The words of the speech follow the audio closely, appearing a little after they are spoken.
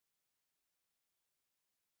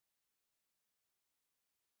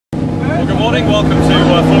morning, welcome to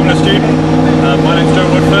Formula Student. My name's Joe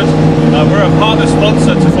Woodford. We're a partner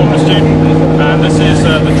sponsor to Formula Student, and this is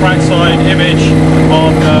the trackside image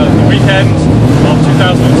of the weekend of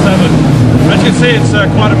 2007. As you can see, it's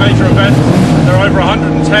quite a major event. There are over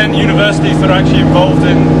 110 universities that are actually involved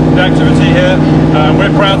in the activity here.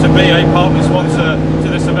 We're proud to be a partner sponsor to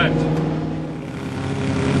this event.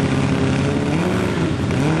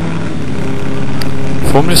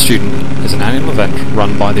 Formula Student is an annual event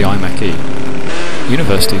run by the IMechE.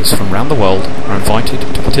 Universities from around the world are invited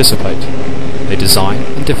to participate. They design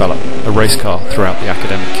and develop a race car throughout the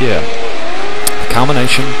academic year. The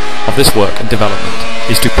culmination of this work and development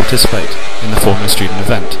is to participate in the Formula Student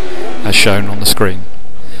event, as shown on the screen.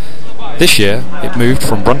 This year it moved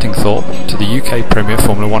from Bruntingthorpe to the UK Premier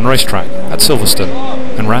Formula 1 racetrack at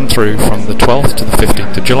Silverstone and ran through from the 12th to the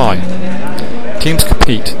 15th of July. Teams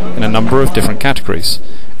compete in a number of different categories,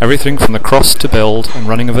 everything from the cross to build and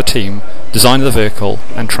running of a team, design of the vehicle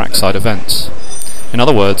and trackside events. In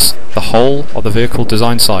other words, the whole of the vehicle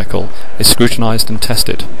design cycle is scrutinised and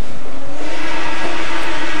tested.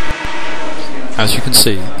 As you can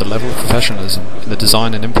see, the level of professionalism in the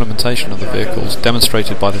design and implementation of the vehicles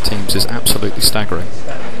demonstrated by the teams is absolutely staggering.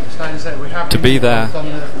 To be there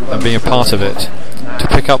and be a part of it, to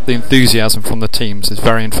pick up the enthusiasm from the teams is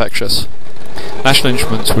very infectious. National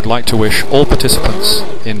Instruments would like to wish all participants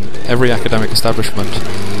in every academic establishment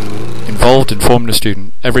involved in Formula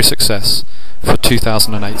Student every success for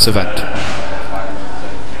 2008's event.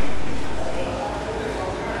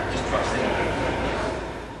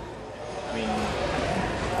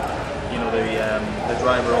 The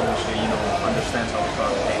driver obviously, understands how the car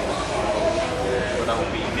behaves, but that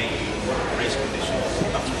will be mainly in race conditions.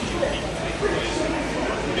 That's what you need to do.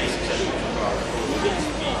 The basics of the car needs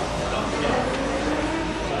to be done.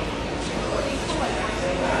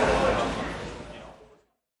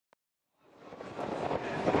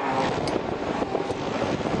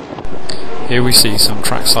 Here we see some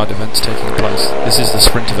trackside events taking place. This is the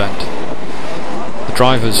sprint event. The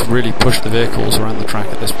drivers really pushed the vehicles around the track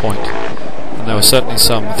at this point, and there were certainly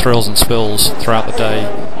some thrills and spills throughout the day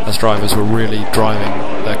as drivers were really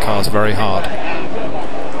driving their cars very hard.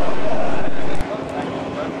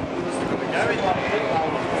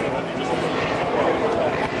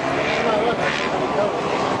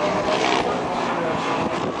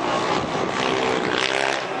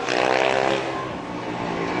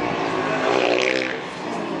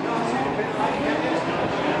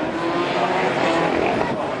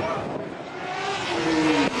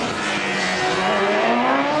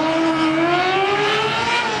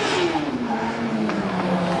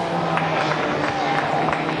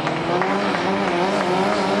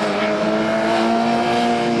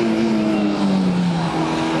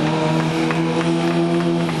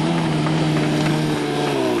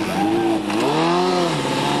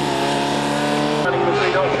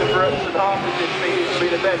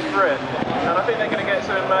 The best sprint, and I think they're going to get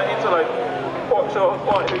some interlope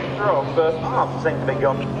quite strong, but Bath seem to be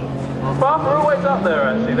gone. Bath are always up there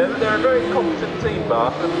actually, they're a very competent team,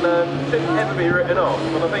 Bath, and shouldn't ever be written off,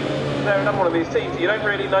 and I think they're another one of these teams that you don't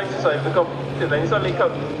really notice over the competition, then suddenly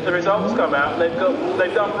the results come out and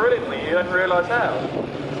they've done brilliantly, you don't realise how.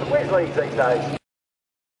 Where's Leeds these days?